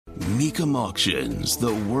Mecum Auctions,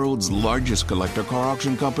 the world's largest collector car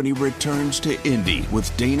auction company, returns to Indy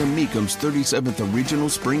with Dana Mecum's 37th Original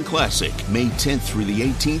Spring Classic, May 10th through the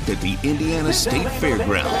 18th at the Indiana State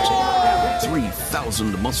Fairgrounds.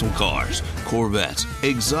 3,000 muscle cars, Corvettes,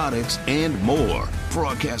 exotics, and more.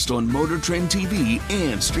 Broadcast on Motor Trend TV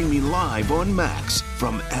and streaming live on Max.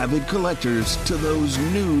 From avid collectors to those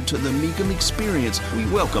new to the Mecum experience, we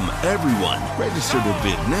welcome everyone. Register to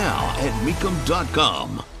bid now at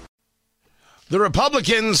Mecum.com. The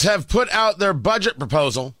Republicans have put out their budget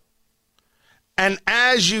proposal, and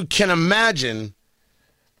as you can imagine,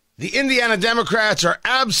 the Indiana Democrats are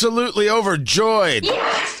absolutely overjoyed.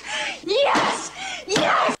 Yes! Yes!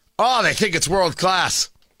 Yes! Oh, they think it's world class.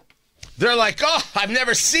 They're like, oh, I've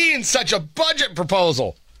never seen such a budget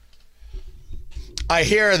proposal. I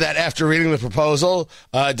hear that after reading the proposal,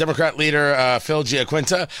 Democrat leader Phil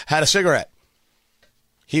Giaquinta had a cigarette.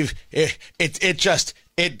 It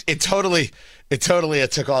totally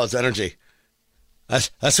took all his energy. That's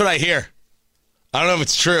what I hear. I don't know if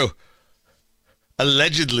it's true.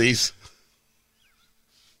 Allegedly.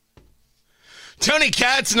 Tony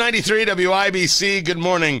Katz, 93 WIBC. Good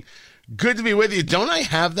morning. Good to be with you. Don't I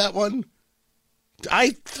have that one?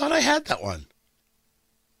 I thought I had that one.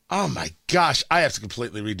 Oh my gosh, I have to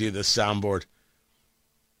completely redo this soundboard.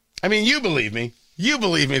 I mean, you believe me. You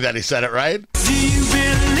believe me that he said it, right? Do you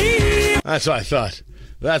believe? That's what I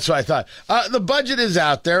thought. The budget is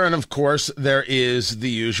out there, and of course, there is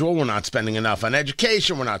the usual. We're not spending enough on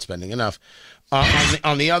education. We're not spending enough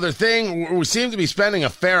on the other thing. We seem to be spending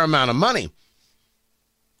a fair amount of money.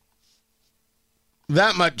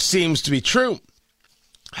 That much seems to be true.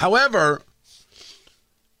 However,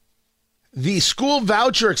 the school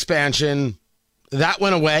voucher expansion, that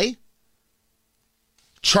went away.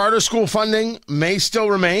 Charter school funding may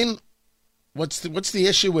still remain. What's the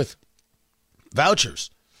issue with vouchers?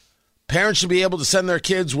 Parents should be able to send their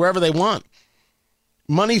kids wherever they want.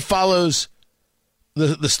 Money follows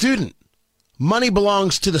the student. Money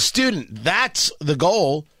belongs to the student. That's the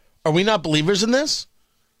goal. Are we not believers in this?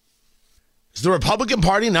 Is the Republican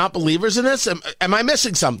Party not believers in this? Am I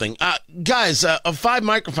missing something? Guys, 5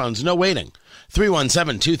 microphones, no waiting.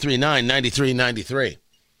 317-239-9393.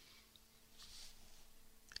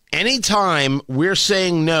 Anytime we're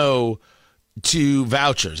saying no to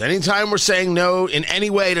vouchers, anytime we're saying no in any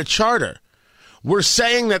way to charter, we're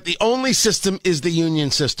saying that the only system is the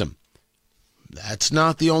union system. That's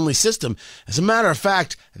not the only system. As a matter of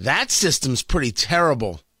fact, that system's pretty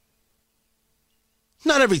terrible.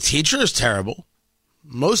 Not every teacher is terrible.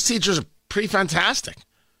 Most teachers are pretty fantastic.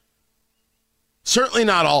 Certainly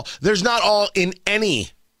not all. There's not all in any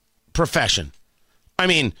profession. I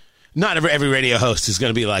mean, not every radio host is going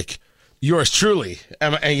to be like yours truly.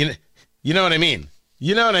 You know what I mean?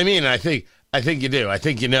 You know what I mean? I think you do. I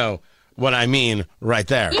think you know what I mean right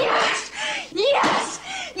there. Yes! Yes!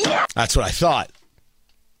 Yes! That's what I thought.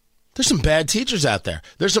 There's some bad teachers out there.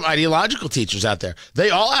 There's some ideological teachers out there. They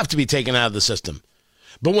all have to be taken out of the system.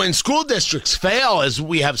 But when school districts fail, as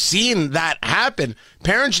we have seen that happen,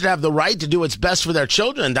 parents should have the right to do what's best for their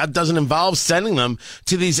children. That doesn't involve sending them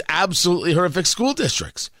to these absolutely horrific school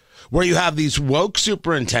districts where you have these woke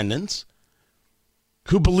superintendents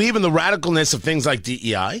who believe in the radicalness of things like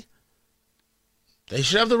DEI. They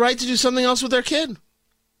should have the right to do something else with their kid.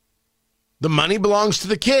 The money belongs to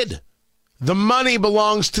the kid. The money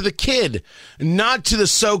belongs to the kid, not to the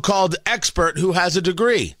so-called expert who has a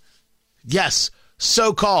degree. Yes,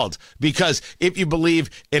 so-called, because if you believe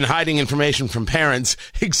in hiding information from parents,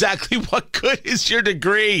 exactly what good is your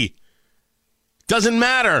degree? Doesn't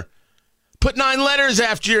matter. Put 9 letters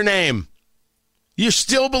after your name. You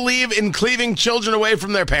still believe in cleaving children away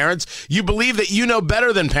from their parents. You believe that you know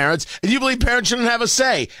better than parents, and you believe parents shouldn't have a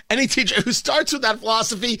say. Any teacher who starts with that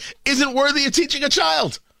philosophy isn't worthy of teaching a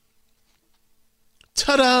child.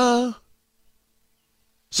 Ta-da!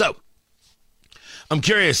 So, I'm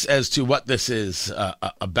curious as to what this is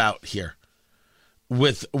about here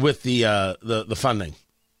with the funding.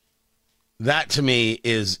 That to me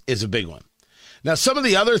is a big one. Now, some of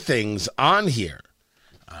the other things on here,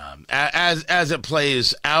 as it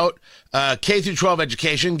plays out, K through 12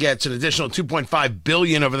 education gets an additional $2.5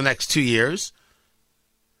 billion over the next 2 years,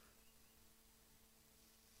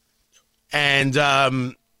 and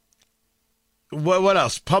what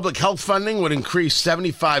else? Public health funding would increase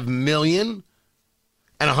 $75 million.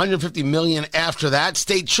 And $150 million after that.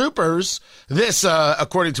 State troopers, this,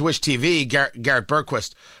 according to Wish TV, Garrett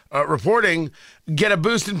Berquist, reporting, get a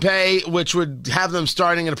boost in pay, which would have them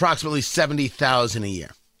starting at approximately $70,000 a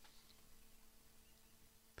year.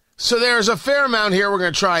 So there's a fair amount here. We're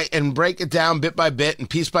going to try and break it down bit by bit and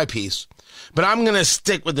piece by piece. but I'm going to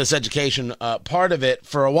stick with this education part of it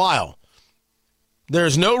for a while.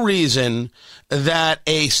 There's no reason that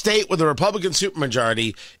a state with a Republican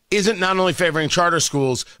supermajority isn't not only favoring charter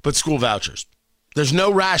schools, but school vouchers. There's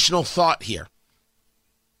no rational thought here.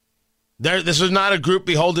 This is not a group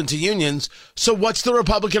beholden to unions. So what's the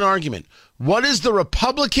Republican argument? What is the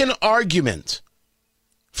Republican argument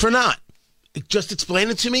for not? Just explain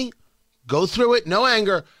it to me. Go through it. No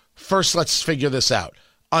anger. First, let's figure this out.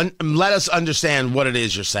 Let us understand what it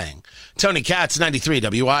is you're saying. Tony Katz, 93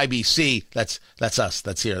 WIBC. That's us.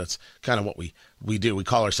 That's here. That's kind of what we do. We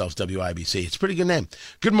call ourselves WIBC. It's a pretty good name.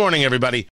 Good morning, everybody.